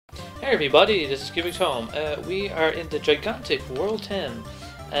everybody, this is QubicTom. We are in the gigantic World 10.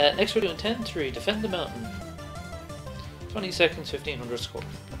 Next we're doing 10-3, Defend the Mountain. 20 seconds, 1500 score.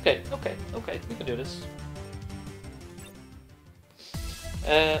 Okay, we can do this.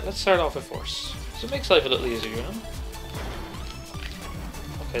 Let's start off with Force. So it makes life a little easier, you know?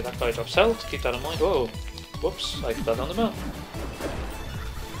 Okay, that guy drops health, keep that in mind. Whoa, whoops, I fell down the mountain.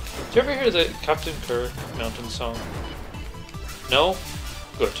 Did you ever hear the Captain Kirk mountain song? No?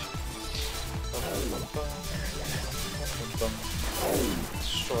 Good.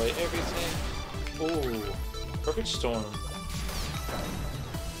 Destroy everything. Ooh, perfect storm.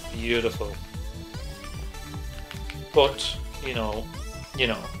 Beautiful. But, you know. I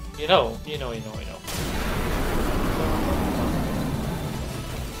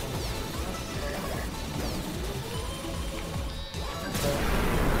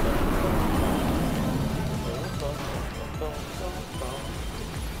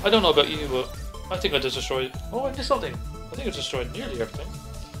don't know about you, but I think I just destroyed... Oh, I missed something. I think I destroyed nearly everything.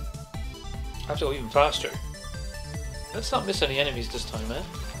 I have to go even faster. Let's not miss any enemies this time, eh?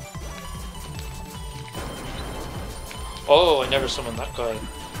 Oh, I never summoned that guy.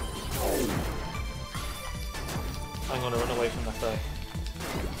 I'm gonna run away from that guy.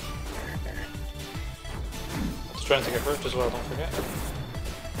 I was trying to get hurt as well, don't forget.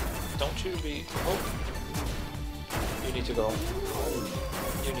 Don't you be... Oh. You need to go.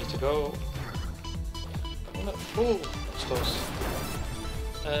 You need to go. Oh, no. Oh, that's close.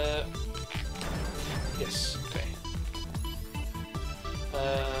 Yes, okay.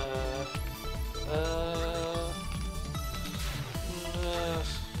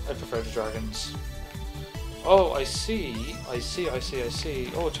 I prefer the dragons. Oh, I see.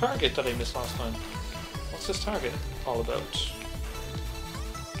 Oh, a target that I missed last time. What's this target all about?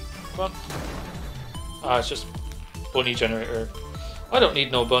 Come on. Ah, it's just bunny generator. I don't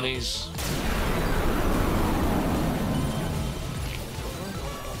need no bunnies.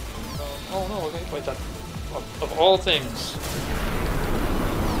 Oh no, okay, wait, that... Of all things.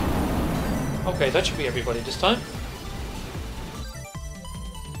 Okay, that should be everybody this time.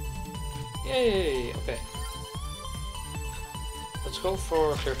 Yay! Okay. Let's go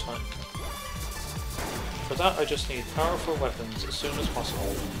for clear time. For that, I just need powerful weapons as soon as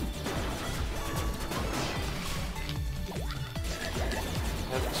possible.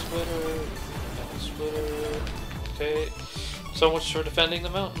 Heaven splitter. Okay. So much for defending the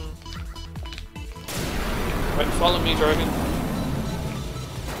mountain. Right, follow me, dragon.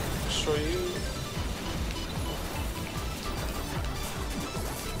 Destroy you.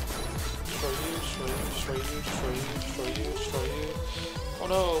 Destroy you. Oh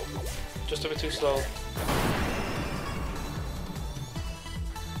no! Just a bit too slow.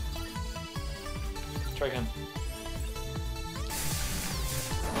 Try again.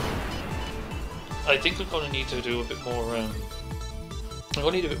 I think I'm going to need to do a bit more, I'm going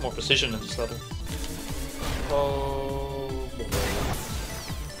to need a bit more precision in this level. Oh, boy.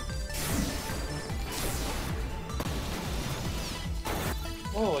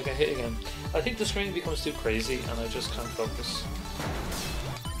 Oh, I got hit again. I think the screen becomes too crazy and I just can't focus.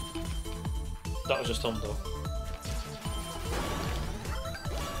 That was just dumb though.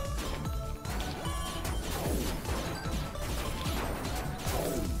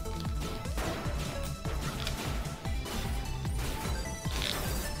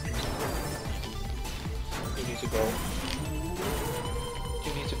 You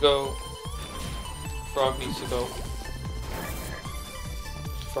need to go. Frog needs to go.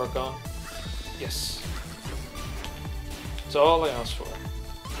 Frog gone. Yes. That's all I asked for.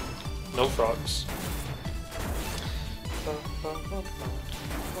 No frogs.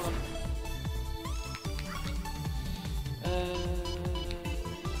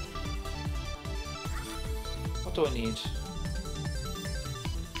 What do I need?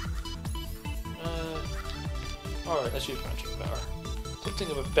 Alright, let's use magic power.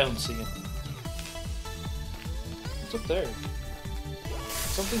 Something about bouncy. What's up there?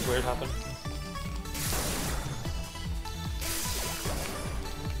 Something weird happened.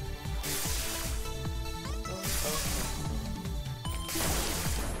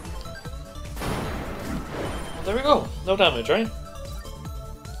 Well, there we go. No damage, right?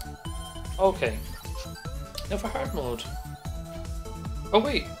 Okay. Now for hard mode. Oh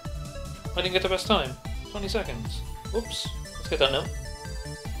wait! I didn't get the best time. 20 seconds. Oops. Let's get that now.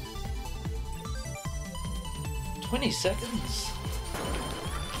 20 seconds?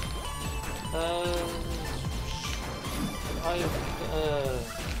 I have,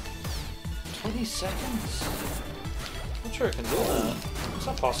 20 seconds? Not sure I can do that. Is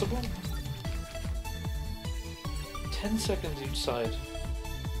that possible? 10 seconds each side.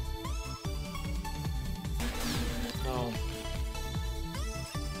 no.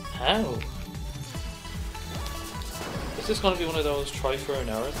 How? Is this going to be one of those try for an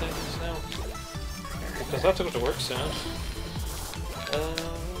hour things now? Because I have to go to work soon. Uh,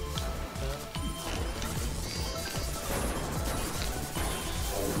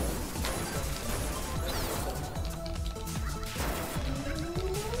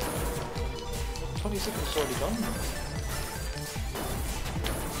 20 seconds already gone.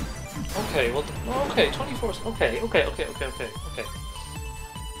 Okay, well, okay, 24. Okay.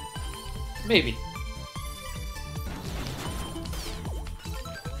 Maybe.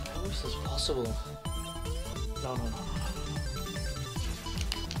 How is this possible? No.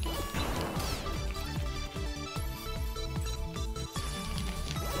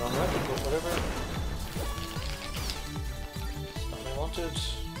 Wrong record, but whatever. It's not what I wanted.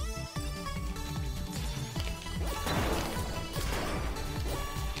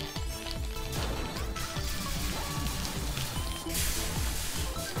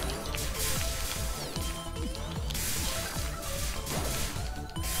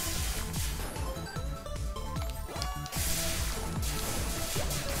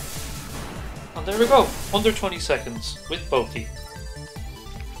 And there we go, under 20 seconds with Pokey.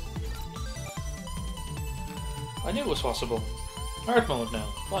 I knew it was possible. Hard mode now,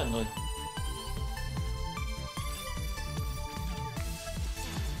 finally.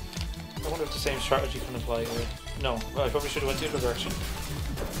 I wonder if the same strategy can apply here. No, I probably should have went the other direction.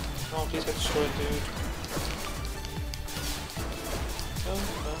 Come on, please get destroyed, dude.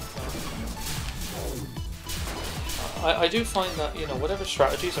 I do find that, you know, whatever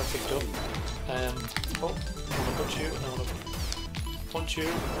strategies are picked up, oh, I want to punch you, and I want to punch you.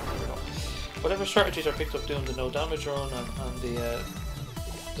 Whatever strategies are picked up doing the no damage run and the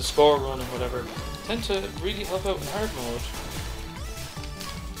score run and whatever, tend to really help out in hard mode.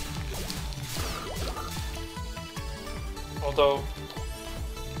 Although,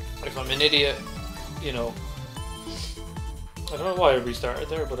 if I'm an idiot, you know, I don't know why I restarted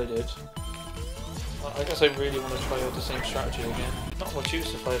there, but I did. I guess I really want to try out the same strategy again. Not much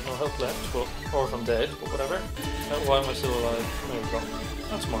use if I have no health left, but or if I'm dead, but whatever. Why am I still alive? There we go.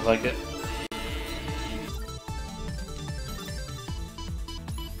 That's more like it.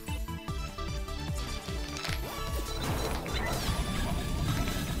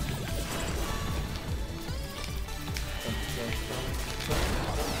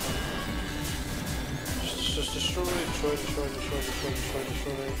 Just destroy, please.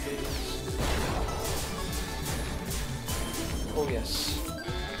 Oh yes.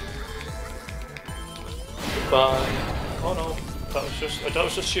 Goodbye. Oh no, that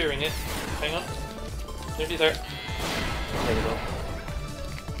was just shearing it. Hang on. Nearly there. There we go.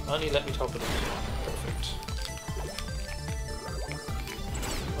 And he let me top it up. Perfect.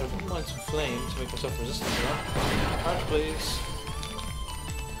 I wouldn't mind some flame to make myself resistant to that. Heart, please.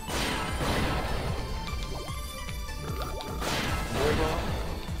 There we go.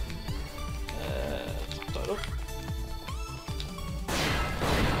 Top that up.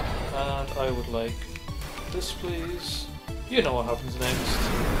 And I would like this, please. You know what happens next.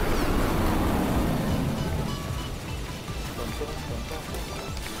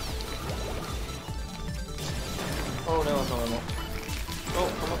 Oh no, I'm not. Oh,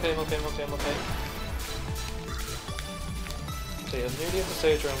 I'm okay. Okay, I'm nearly at the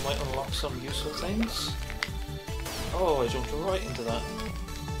stage where I might unlock some useful things. Oh, I jumped right into that.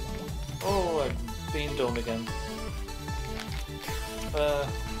 Oh, I've been dumb again.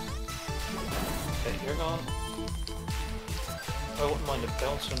 Okay, you're gone. I wouldn't mind a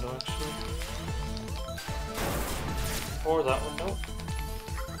bounce window actually. Or that window.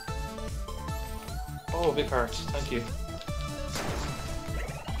 Oh, big heart, thank you.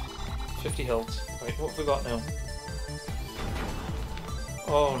 50 health. Right, what have we got now?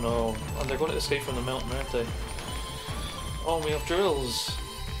 Oh no, and they're going to escape from the mountain, aren't they? Oh, we have drills.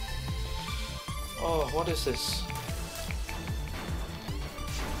 Oh, what is this?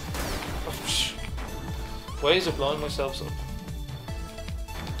 Ways of blowing myself up.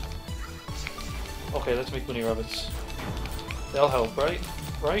 Okay, let's make bunny rabbits. They'll help, right?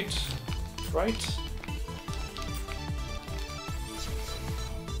 Right?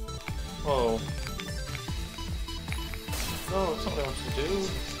 Oh. No, that's not what I wanted to do.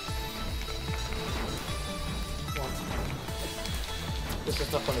 Come on. This is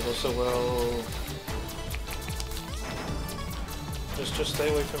not going to go so well. Just stay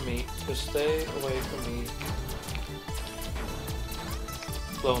away from me. Just stay away from me.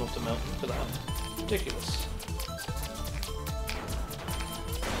 Blowing up the mountain for that. Ridiculous.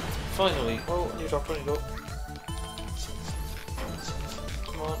 Finally. Oh, new drop tornado.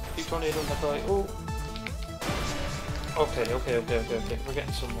 Come on, keep tornadoing that guy. Oh. Okay, okay, okay, okay, okay. We're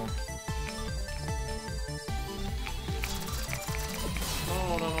getting somewhere.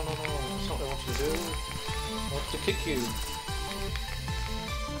 No, no, no, no, no. That's not what I want you to do. I want to kick you.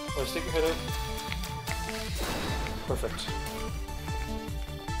 Oh, stick your head out. Perfect.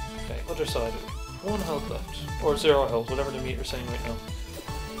 Okay, other side. 1 health left. Or 0 health, whatever the meter's saying right now.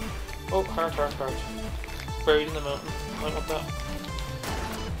 Oh, heart, heart, heart. Buried in the mountain. I want that.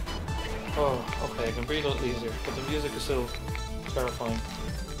 Oh, okay, I can breathe a little easier, but the music is still terrifying.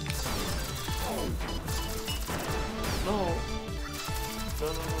 No! No,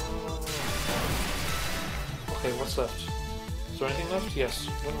 no, no, no, no. Okay, what's left? Is there anything left? Yes,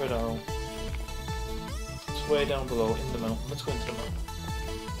 1 red arrow. It's way down below, in the mountain. Let's go into the mountain.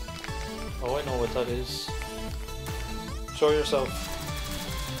 Oh, I know what that is. Show yourself.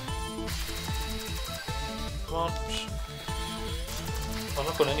 Come on. I'm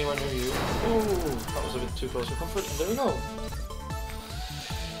not going anywhere near you. Oh, that was a bit too close for comfort. And there we go.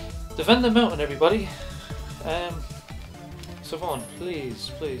 Defend the mountain, everybody. Savon, please,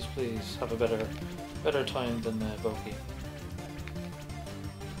 please, please have a better time than Boki.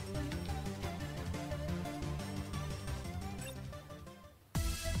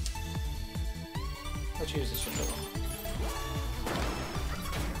 Let's use this window.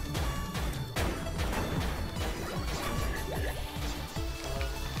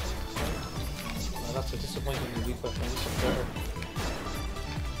 That's a disappointingly weak weapon. This is better.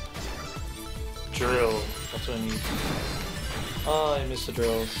 Drill. That's what I need. Ah, I missed the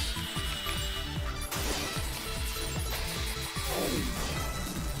drills.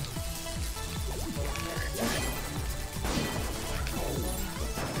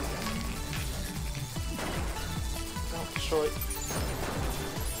 Oh, destroy.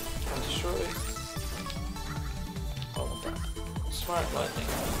 Destroy. Oh, crap. Smart lightning.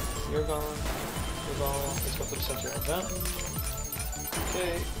 You're gone. Let's go to the center of that.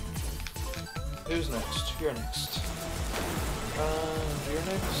 Okay. Who's next? You're next. You're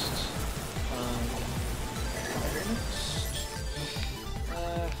next. You're next.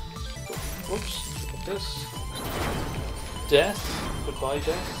 Whoops. Look at this. Death. Goodbye,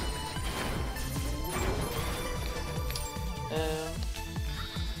 death.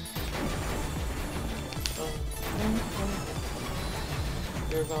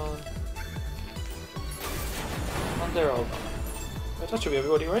 You're gone. And they're all gone. Right, that should be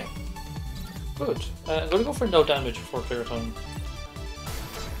everybody, right? Good. I'm going to go for no damage before clear time.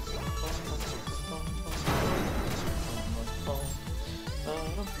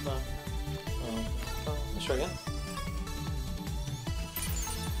 Let's try again.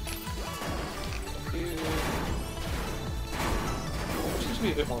 Seems to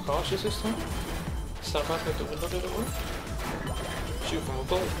be a bit more cautious this time. Stand back out the window, did it work? Shoot from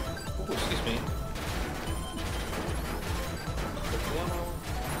above. Oh, excuse me.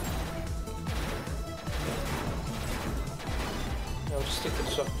 I'll just stick to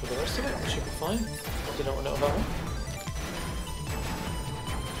the shop for the rest of it, it should be fine. What they don't know about it.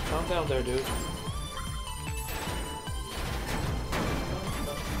 Calm down there, dude.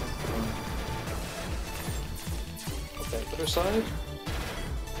 Okay, other side.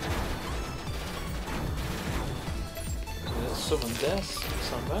 There's someone death,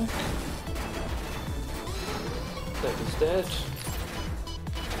 stand back. Death is dead.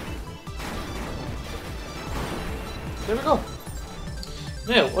 There we go.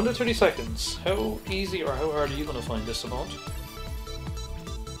 Now, under 30 seconds, how easy or how hard are you going to find this amount?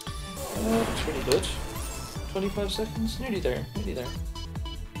 It's really good. 25 seconds? Nearly there, nearly there.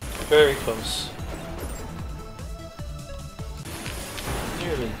 Very close.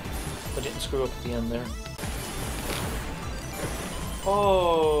 Nearly. I didn't screw up at the end there.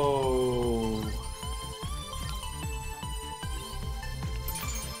 Oh!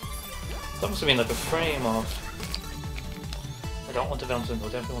 That must have been like a frame off. I don't want the Fountain, I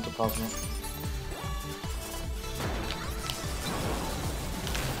definitely want the Plasma.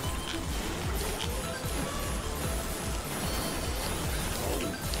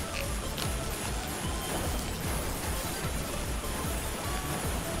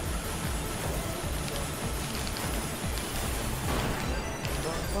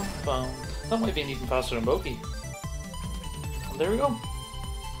 That might be even faster than Boki. And there we go.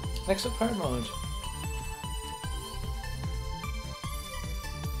 Next up, hard mode.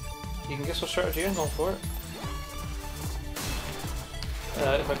 You can guess what strategy I'm going for.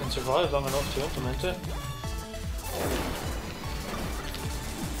 If I can survive long enough to implement it.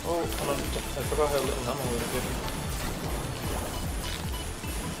 Oh, I forgot how little ammo we were given.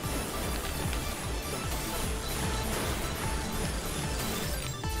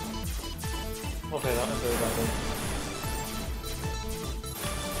 Okay, that went very badly.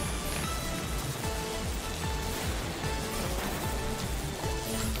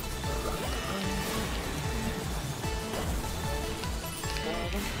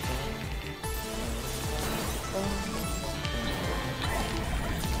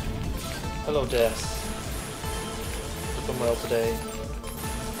 Hello, Death. Looking well today.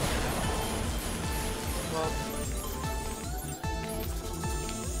 Come on.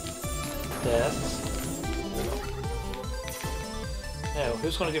 Death. Now,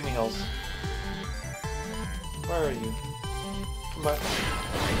 who's going to give me health? Where are you? Come back.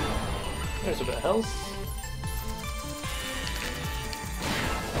 There's a bit of health.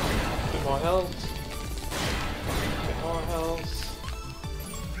 A bit more health. A bit more health.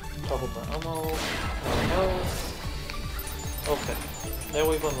 Top up our ammo. More health. Okay. Now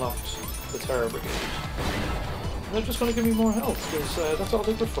we've unlocked the Terror Brigade. And they're just going to give me more health, because that's all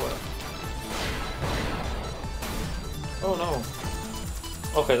they're good for. Oh no.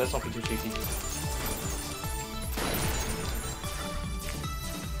 Okay, let's not be too cheeky.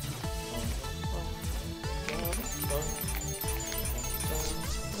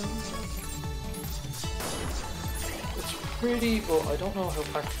 It's pretty, but I don't know how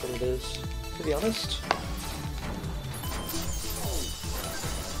practical it is, to be honest.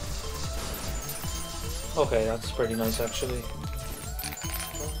 Okay, that's pretty nice actually.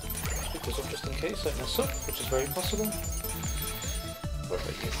 Let's pick this up just in case I mess up, which is very possible.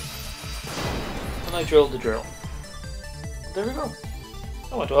 And I drilled the drill. There we go.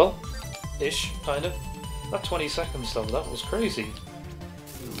 That went well. Ish, kind of. That 20 seconds though, that was crazy.